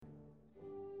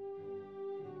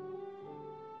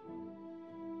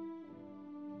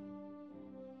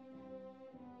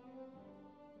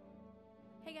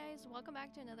Hey guys, welcome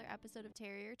back to another episode of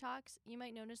Terrier Talks. You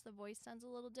might notice the voice sounds a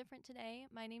little different today.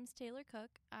 My name's Taylor Cook.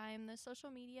 I'm the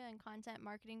social media and content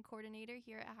marketing coordinator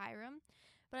here at Hiram,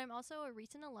 but I'm also a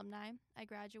recent alumni. I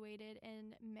graduated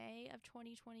in May of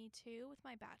 2022 with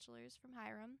my bachelor's from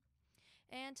Hiram.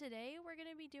 And today we're going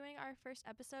to be doing our first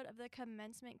episode of the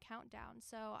Commencement Countdown.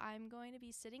 So I'm going to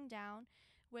be sitting down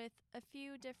with a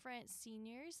few different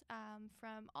seniors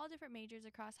from all different majors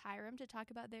across Hiram to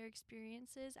talk about their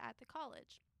experiences at the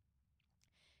college.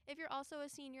 If you're also a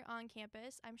senior on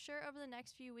campus, I'm sure over the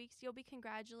next few weeks you'll be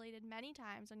congratulated many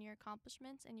times on your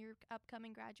accomplishments and your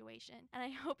upcoming graduation, and I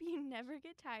hope you never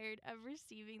get tired of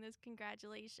receiving those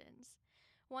congratulations.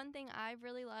 One thing I've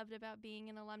really loved about being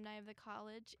an alumni of the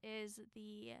college is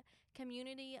the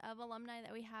community of alumni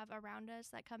that we have around us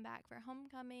that come back for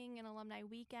homecoming and alumni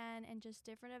weekend and just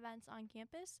different events on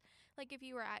campus. Like if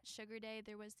you were at Sugar Day,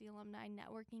 there was the alumni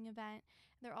networking event.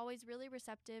 They're always really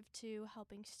receptive to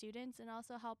helping students and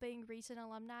also helping recent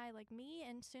alumni like me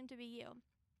and soon to be you.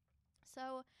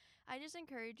 So I just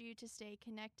encourage you to stay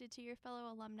connected to your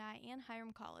fellow alumni and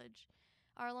Hiram College.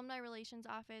 Our Alumni Relations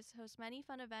Office hosts many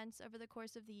fun events over the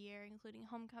course of the year, including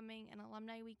homecoming and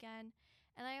alumni weekend,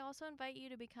 and I also invite you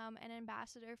to become an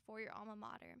ambassador for your alma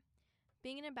mater.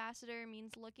 Being an ambassador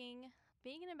means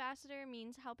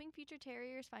helping future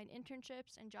Terriers find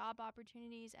internships and job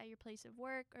opportunities at your place of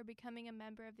work, or becoming a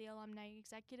member of the Alumni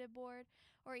Executive Board,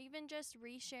 or even just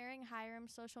resharing Hiram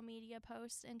social media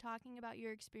posts and talking about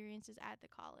your experiences at the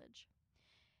college.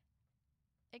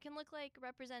 It can look like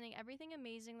representing everything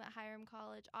amazing that Hiram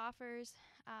College offers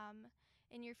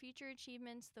in your future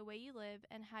achievements, the way you live,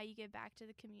 and how you give back to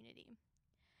the community.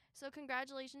 So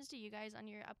congratulations to you guys on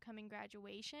your upcoming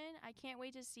graduation. I can't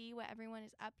wait to see what everyone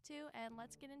is up to, and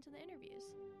let's get into the interviews.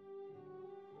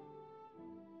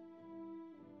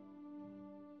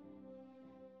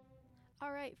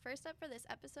 All right, first up for this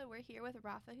episode, we're here with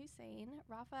Rafa Hussein.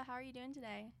 Rafa, how are you doing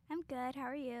today? I'm good. How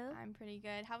are you? I'm pretty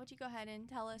good. How about you go ahead and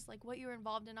tell us what you were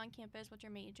involved in on campus, what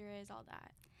your major is, all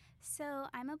that. So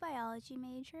I'm a biology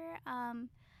major.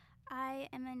 I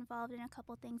am involved in a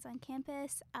couple things on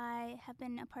campus. I have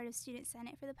been a part of Student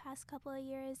Senate for the past couple of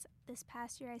years. This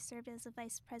past year I served as the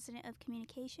Vice President of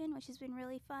Communication, which has been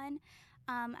really fun.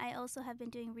 I also have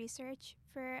been doing research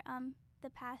for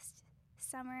the past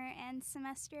summer and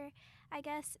semester, I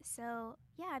guess. So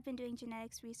yeah, I've been doing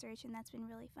genetics research, and that's been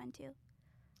really fun too.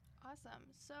 Awesome.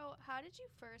 So how did you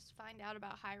first find out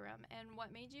about Hiram, and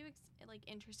what made you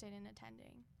interested in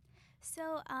attending?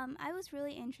 So I was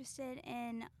really interested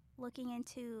in looking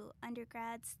into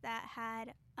undergrads that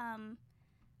had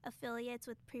affiliates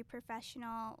with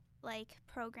pre-professional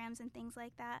programs and things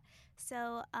like that.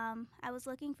 So I was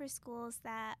looking for schools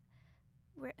that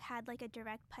had a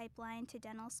direct pipeline to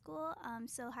dental school.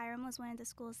 So Hiram was one of the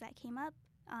schools that came up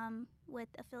with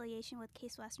affiliation with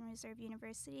Case Western Reserve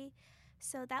University.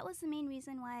 So that was the main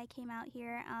reason why I came out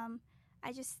here.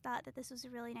 I just thought that this was a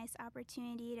really nice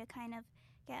opportunity to kind of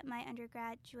get my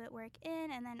undergraduate work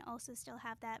in, and then also still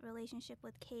have that relationship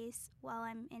with Case while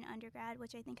I'm in undergrad,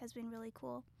 which I think has been really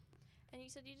cool. And you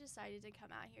said you decided to come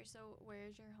out here, so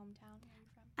where's your hometown? Where are you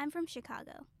from? I'm from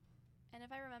Chicago. And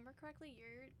if I remember correctly,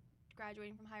 you're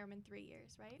graduating from Hiram in 3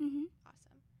 years, right? Mm-hmm.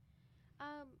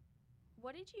 Awesome.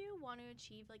 What did you want to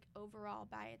achieve overall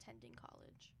by attending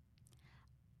college?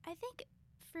 I think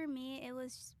for me it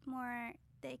was more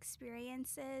the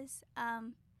experiences.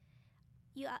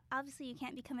 You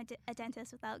can't become a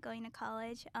dentist without going to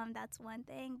college. That's one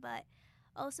thing, but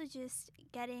also just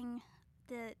getting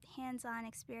the hands-on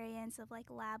experience of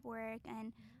lab work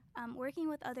and working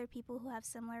with other people who have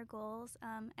similar goals.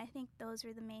 I think those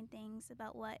were the main things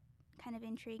about what kind of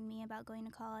intrigued me about going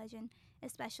to college, and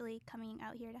especially coming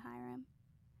out here to Hiram.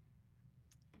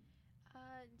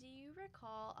 Do you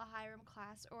recall a Hiram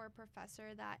class or a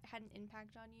professor that had an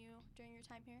impact on you during your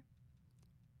time here?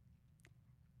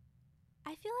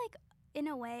 I feel like, in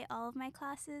a way, all of my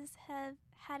classes have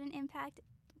had an impact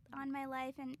on my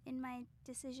life and in my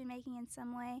decision-making in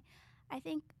some way. I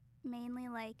think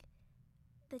mainly,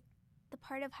 the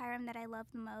part of Hiram that I love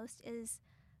the most is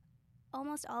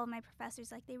almost all of my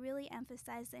professors. They really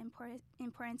emphasize the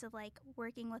importance of,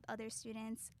 working with other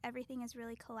students. Everything is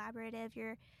really collaborative.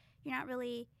 You're not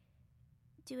really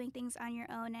doing things on your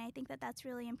own, and I think that that's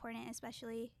really important,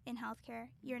 especially in healthcare.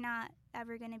 You're not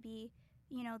ever going to be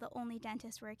the only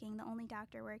dentist working, the only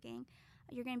doctor working.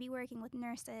 You're going to be working with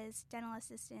nurses, dental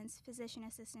assistants, physician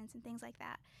assistants, and things like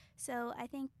that. So I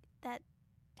think that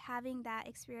having that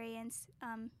experience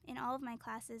in all of my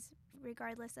classes,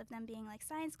 regardless of them being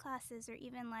science classes or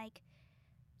even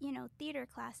theater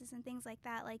classes and things like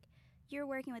that, you're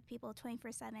working with people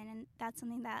 24/7, and that's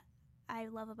something that I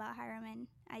love about Hiram, and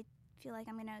I feel like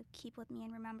I'm going to keep with me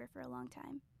and remember for a long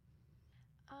time.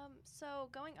 So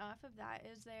going off of that,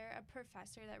 is there a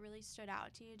professor that really stood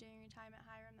out to you during your time at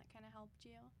Hiram that kind of helped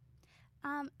you?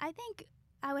 I think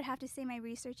I would have to say my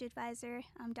research advisor,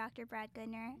 Dr. Brad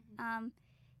Goodner.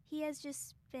 He has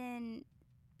just been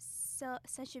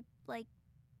such a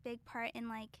big part in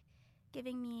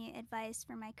giving me advice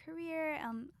for my career,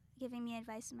 giving me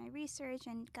advice in my research,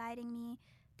 and guiding me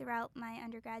throughout my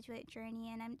undergraduate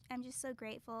journey. And I'm just so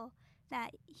grateful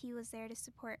that he was there to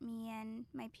support me and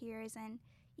my peers, and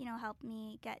help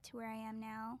me get to where I am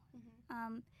now.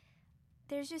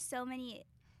 There's just so many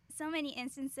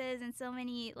instances and so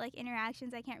many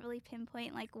interactions. I can't really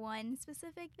pinpoint one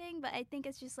specific thing, but I think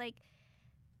it's just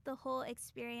the whole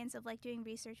experience of doing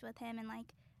research with him and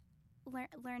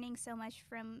learning so much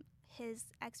from his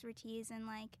expertise and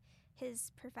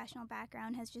his professional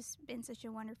background has just been such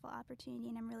a wonderful opportunity,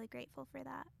 and I'm really grateful for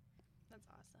that. That's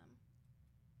awesome.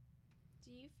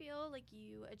 Do you feel like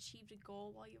you achieved a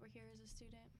goal while you were here as a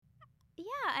student? Yeah,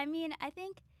 I mean, I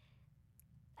think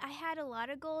I had a lot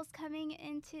of goals coming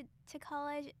into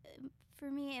college. For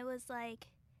me, it was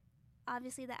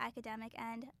obviously the academic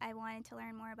end. I wanted to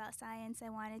learn more about science. I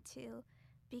wanted to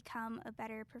become a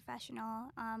better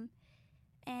professional.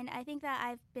 And I think that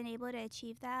I've been able to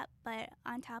achieve that. But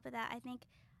on top of that, I think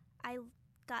I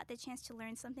got the chance to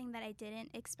learn something that I didn't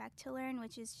expect to learn,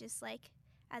 which is just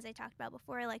as I talked about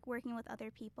before, working with other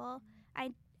people.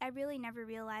 I really never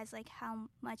realized how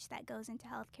much that goes into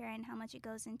healthcare and how much it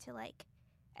goes into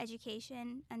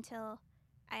education until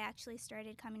I actually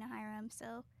started coming to Hiram.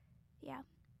 So, yeah.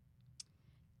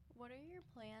 What are your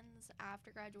plans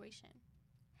after graduation?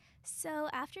 So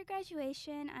after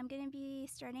graduation, I'm going to be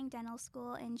starting dental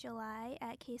school in July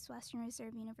at Case Western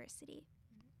Reserve University.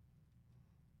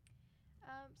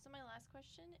 So my last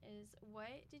question is, what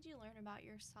did you learn about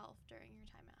yourself during your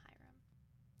time at Hiram?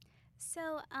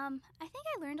 So I think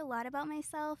I learned a lot about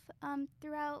myself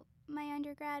throughout my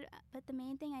undergrad, but the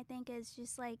main thing I think is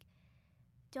just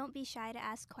don't be shy to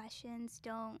ask questions.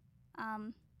 Don't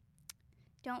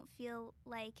feel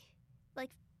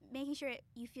making sure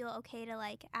you feel okay to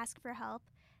ask for help.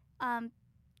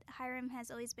 Hiram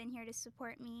has always been here to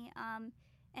support me,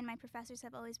 and my professors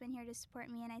have always been here to support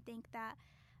me, and I think that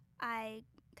I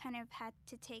kind of had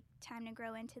to take time to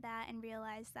grow into that and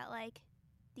realize that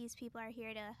these people are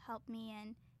here to help me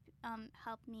and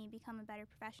help me become a better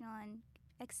professional and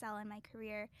excel in my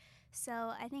career.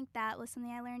 So I think that was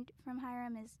something I learned from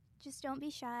Hiram, is just don't be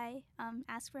shy.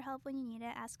 Ask for help when you need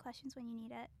it. Ask questions when you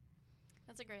need it.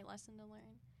 That's a great lesson to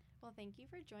learn. Well, thank you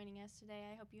for joining us today.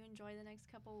 I hope you enjoy the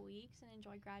next couple weeks and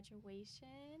enjoy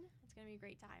graduation. It's going to be a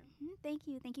great time. Thank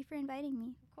you. Thank you for inviting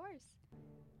me. Of course.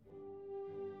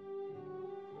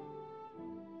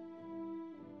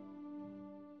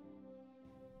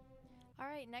 All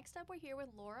right, next up we're here with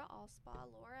Laura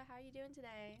Allspaw. Laura, how are you doing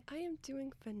today? I am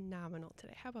doing phenomenal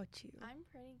today. How about you? I'm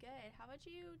pretty good. How about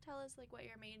you tell us what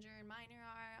your major and minor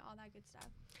are, all that good stuff?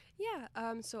 Yeah,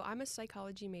 so I'm a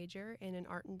psychology major and an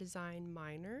art and design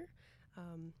minor.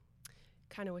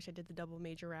 Kind of wish I did the double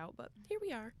major route, but here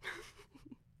we are.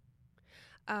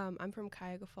 I'm from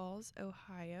Cuyahoga Falls,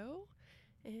 Ohio,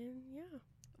 and yeah.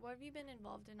 What have you been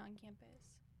involved in on campus?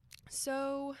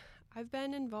 So I've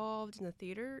been involved in the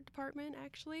theater department,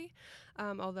 actually,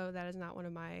 although that is not one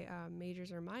of my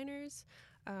majors or minors.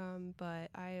 But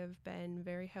I have been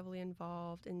very heavily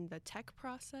involved in the tech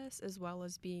process as well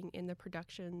as being in the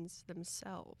productions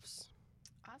themselves.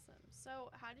 Awesome.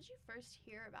 So how did you first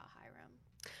hear about Hiram?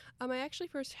 I actually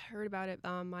first heard about it.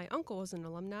 My uncle was an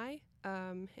alumni,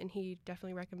 and he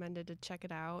definitely recommended to check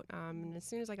it out. And as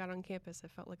soon as I got on campus,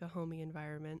 it felt like a homey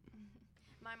environment.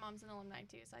 My mom's an alumni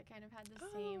too, so I kind of had the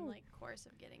same course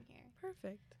of getting here.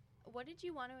 Perfect. What did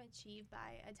you want to achieve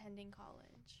by attending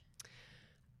college?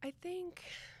 I think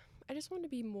I just wanted to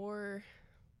be more,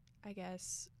 I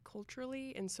guess,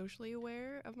 culturally and socially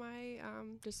aware of my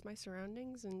just my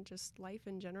surroundings and just life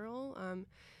in general. I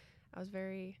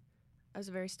was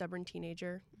a very stubborn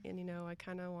teenager, and I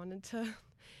kind of wanted to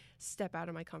step out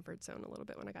of my comfort zone a little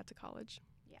bit when I got to college.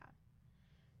 Yeah.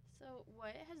 So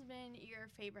what has been your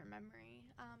favorite memory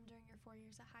during your 4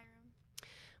 years at Hiram?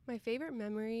 My favorite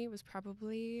memory was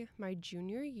probably my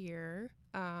junior year.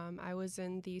 I was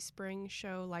in the spring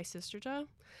show Lysistrata.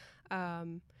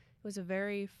 It was a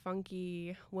very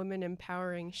funky, women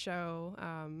empowering show,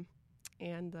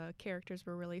 and the characters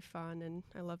were really fun, and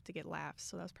I loved to get laughs,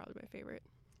 so that was probably my favorite.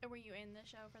 And were you in the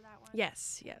show for that one?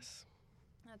 Yes.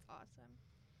 That's awesome.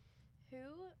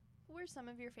 Who were some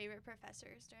of your favorite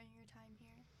professors during your time here?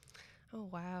 Oh,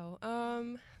 wow.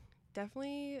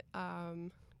 Definitely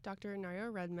Dr.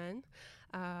 Nario Redman,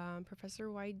 Professor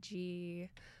YG,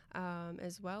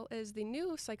 as well as the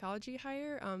new psychology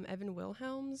hire, Evan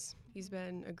Wilhelms. He's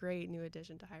been a great new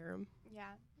addition to Hiram. Yeah,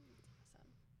 that's awesome.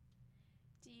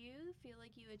 Do you feel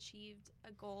like you achieved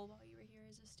a goal while you were here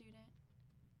as a student?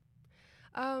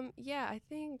 Yeah, I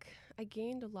think I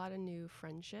gained a lot of new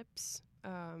friendships,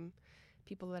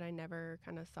 people that I never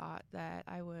kind of thought that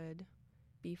I would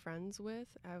be friends with.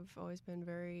 I've always been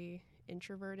very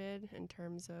introverted in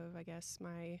terms of, I guess,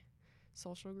 my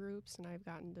social groups, and I've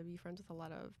gotten to be friends with a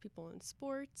lot of people in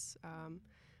sports,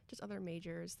 just other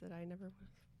majors that I never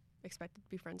expected to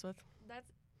be friends with.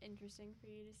 That's interesting for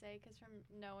you to say, because from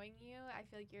knowing you, I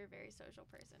feel like you're a very social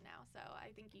person now, so I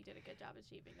think you did a good job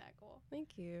achieving that goal.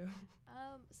 Thank you.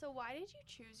 So why did you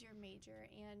choose your major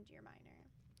and your minor?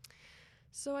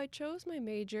 So I chose my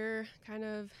major kind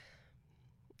of,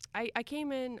 I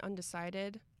came in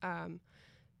undecided,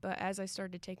 but as I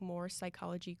started to take more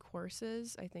psychology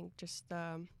courses, I think just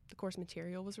the course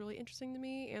material was really interesting to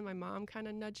me, and my mom kind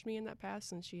of nudged me in that path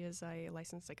since she is a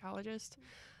licensed psychologist.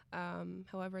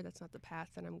 However, that's not the path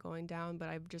that I'm going down, but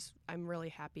I'm really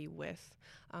happy with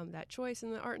that choice.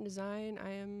 In the art and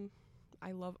design,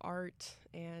 I love art,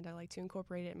 and I like to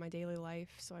incorporate it in my daily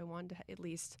life, so I wanted to at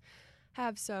least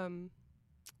have some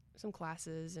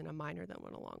classes and a minor that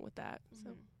went along with that.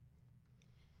 So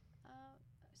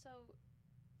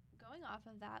going off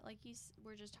of that, like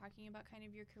we're just talking about kind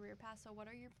of your career path, so what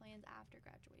are your plans after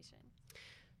graduation?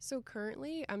 So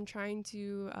currently, I'm trying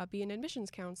to be an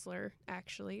admissions counselor,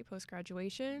 actually,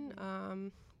 post-graduation.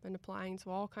 Been applying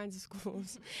to all kinds of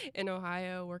schools in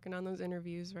Ohio, working on those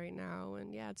interviews right now.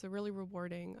 And, yeah, it's a really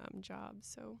rewarding job.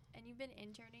 So. And you've been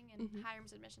interning in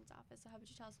Hiram's admissions office, so how would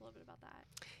you tell us a little bit about that?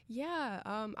 Yeah,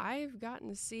 I've gotten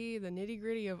to see the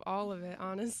nitty-gritty of all of it,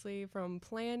 honestly, from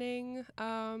planning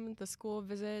the school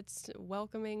visits,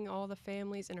 welcoming all the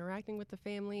families, interacting with the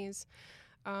families,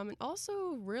 and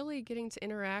also really getting to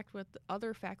interact with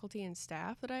other faculty and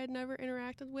staff that I had never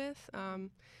interacted with.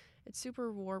 It's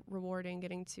super rewarding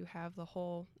getting to have the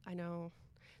whole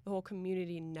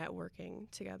community networking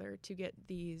together to get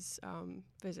these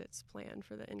visits planned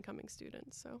for the incoming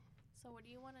students. So what do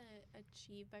you want to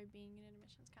achieve by being an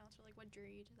admissions counselor? Like, what drew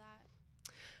you to that?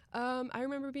 I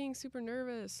remember being super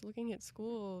nervous looking at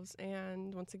schools,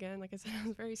 and once again, like I said, I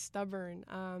was very stubborn.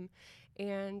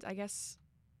 And I guess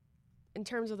in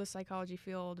terms of the psychology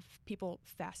field, people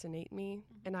fascinate me,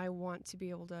 and I want to be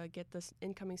able to get this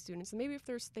incoming students, and maybe if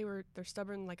they're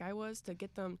stubborn like I was, to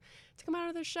get them to come out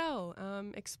of their shell,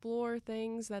 explore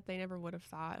things that they never would have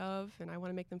thought of, and I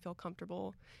want to make them feel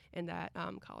comfortable in that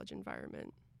college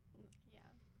environment. Yeah.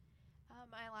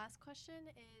 My last question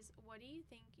is, what do you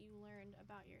think you learned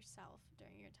about yourself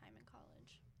during your time in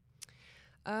college?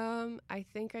 I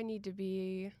think I need to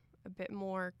be a bit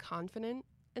more confident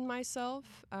in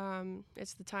myself.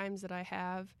 It's the times that I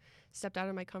have stepped out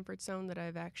of my comfort zone that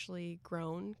I've actually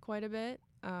grown quite a bit.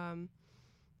 I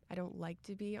don't like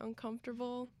to be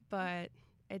uncomfortable, but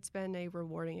it's been a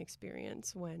rewarding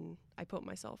experience when I put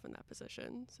myself in that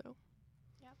position. So,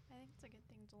 yep, I think it's a good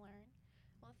thing to learn.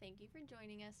 Well, thank you for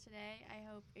joining us today.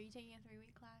 Are you taking a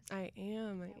 3-week class? I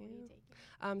am. What are you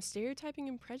taking? Stereotyping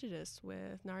and Prejudice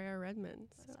with Naria Redmond.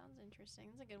 That sounds interesting.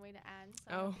 It's a good way to end.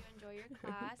 So I hope you enjoy your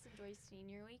class, enjoy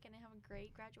senior week, and have a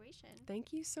great graduation.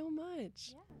 Thank you so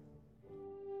much. Yeah.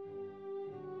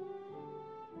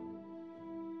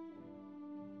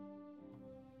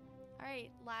 All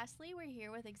right, lastly, we're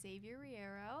here with Xavier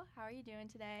Riero. How are you doing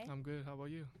today? I'm good. How about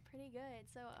you? Pretty good.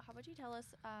 So how about you tell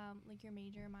us like your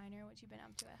major, minor, what you've been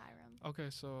up to at Hiram? Okay,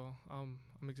 so I'm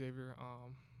Xavier.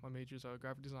 My major is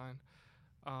graphic design.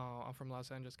 I'm from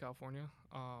Los Angeles, California.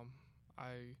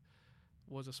 I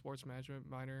was a sports management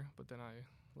minor, but then I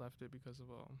left it because of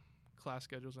class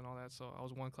schedules and all that. So I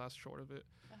was one class short of it,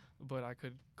 but I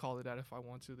could call it that if I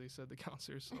want to. They said the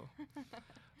counselors. So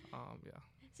yeah.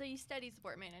 So you studied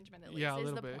sport management at least, yeah, a is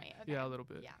little the bit. point. Okay. Yeah, a little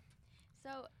bit. Yeah.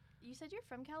 So you said you're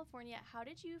from California. How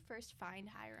did you first find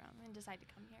Hiram and decide to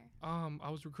come here? I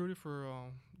was recruited for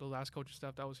the last coaching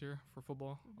staff that was here for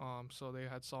football. So they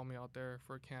had saw me out there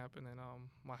for a camp, and then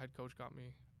my head coach got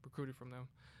me recruited from them.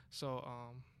 So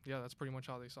yeah, that's pretty much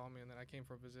how they saw me, and then I came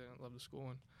for a visit and loved the school,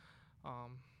 and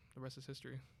the rest is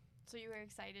history. So you were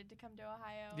excited to come to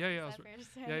Ohio? Yeah, I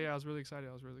was really excited.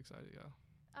 Yeah.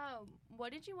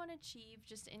 What did you want to achieve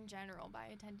just in general by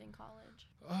attending college?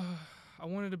 I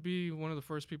wanted to be one of the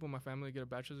first people in my family to get a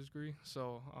bachelor's degree.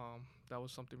 So that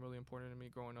was something really important to me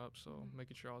growing up. So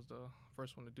making sure I was the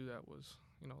first one to do that was,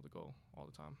 the goal all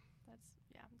the time.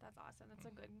 That's awesome. That's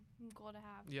a good goal to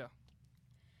have. Yeah.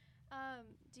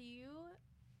 Do you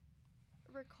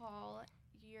recall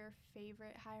your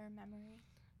favorite Hiram memory?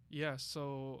 Yeah,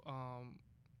 so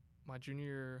my junior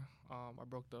year, I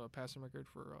broke the passing record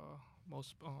for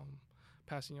most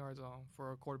passing yards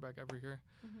for a quarterback every year.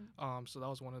 So that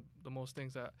was one of the most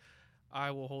things that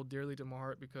I will hold dearly to my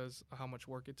heart because of how much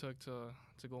work it took to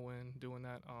go in doing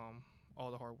that. All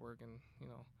the hard work and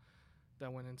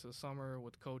that went into the summer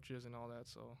with coaches and all that.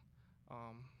 So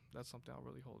that's something I'll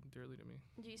really hold dearly to me.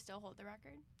 Do you still hold the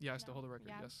record? Yeah, I still hold the record.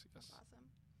 Yeah? Yes. That's awesome.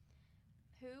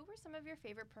 Who were some of your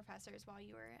favorite professors while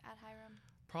you were at Hiram?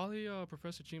 Probably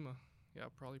Professor Chima. Yeah,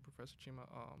 probably Professor Chima.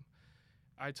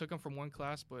 I took him from one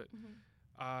class, but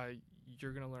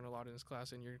you're gonna learn a lot in this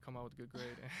class, and you're gonna come out with a good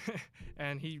grade.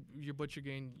 And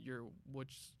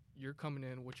you're coming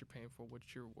in, what you're paying for, what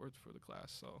you're worth for the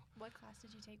class. So. What class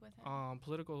did you take with him?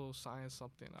 Political science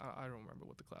something. I don't remember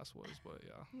what the class was, but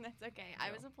yeah. That's okay. Yeah.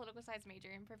 I was a political science major,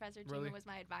 and Professor Really? Chima was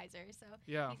my advisor, so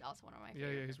Yeah. he's also one of my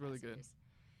favorite Yeah, he's really good. professors.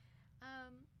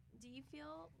 Do you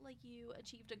feel like you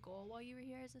achieved a goal while you were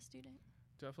here as a student?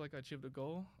 Do I feel like I achieved a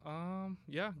goal?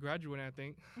 Yeah, graduating, I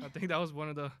think. I think that was one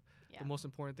of the most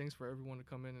important things for everyone to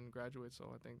come in and graduate,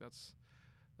 so I think that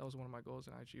was one of my goals,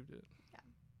 and I achieved it. Yeah.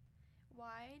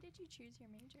 Why did you choose your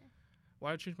major? Why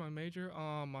did I choose my major?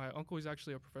 My uncle is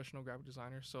actually a professional graphic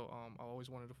designer, so I always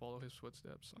wanted to follow his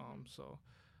footsteps. So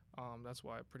that's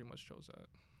why I pretty much chose that.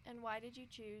 And why did you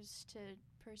choose to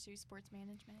pursue sports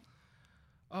management?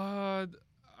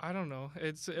 I don't know.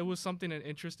 It was something that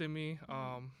interested me.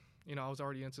 I was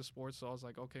already into sports, so I was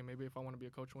like, okay, maybe if I want to be a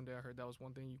coach one day, I heard that was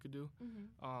one thing you could do.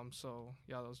 So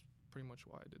yeah, that was pretty much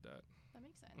why I did that. That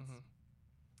makes sense.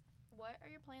 What are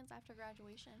your plans after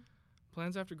graduation?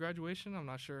 Plans after graduation? I'm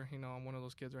not sure. I'm one of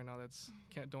those kids right now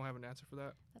don't have an answer for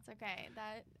that. That's okay.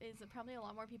 That is probably a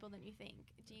lot more people than you think.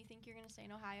 Do you think you're gonna stay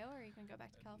in Ohio, or are you gonna go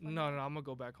back to California? No, I'm gonna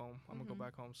go back home. I'm gonna go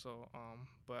back home. So,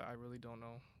 but I really don't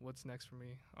know what's next for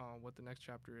me. What the next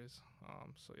chapter is.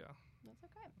 So yeah. That's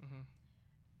okay.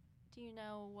 Do you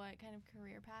know what kind of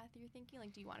career path you're thinking?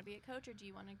 Like, do you want to be a coach, or do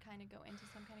you want to kind of go into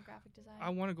some kind of graphic design? I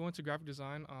want to go into graphic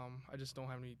design. I just don't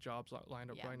have any jobs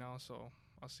lined up Yeah. right now, so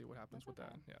I'll see what happens with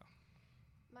that. Yeah.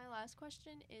 My last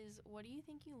question is, what do you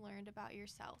think you learned about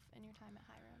yourself in your time at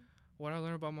Hiram? What I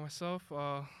learned about myself,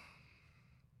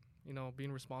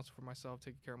 being responsible for myself,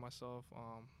 taking care of myself,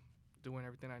 doing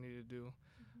everything I needed to do.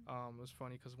 It was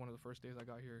funny because one of the first days I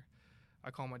got here, I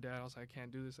called my dad. I was like, I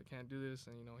can't do this,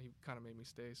 and he kind of made me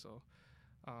stay. So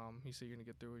he said, you're gonna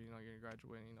get through it. You're gonna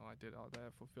graduate. I did all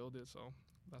that, fulfilled it. So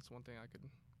that's one thing I could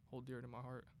hold dear to my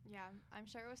heart. Yeah, I'm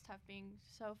sure it was tough being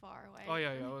so far away. Oh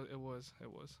yeah, it was.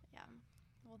 Yeah.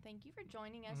 Well, thank you for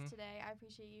joining us today. I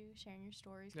appreciate you sharing your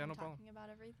stories, no talking problem. about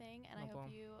everything, and No I hope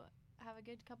problem. you have a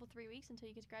good 3 weeks until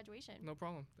you get to graduation. No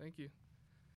problem. Thank you.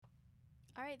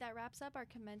 All right, that wraps up our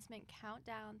commencement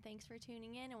countdown. Thanks for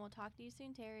tuning in, and we'll talk to you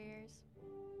soon, Terriers.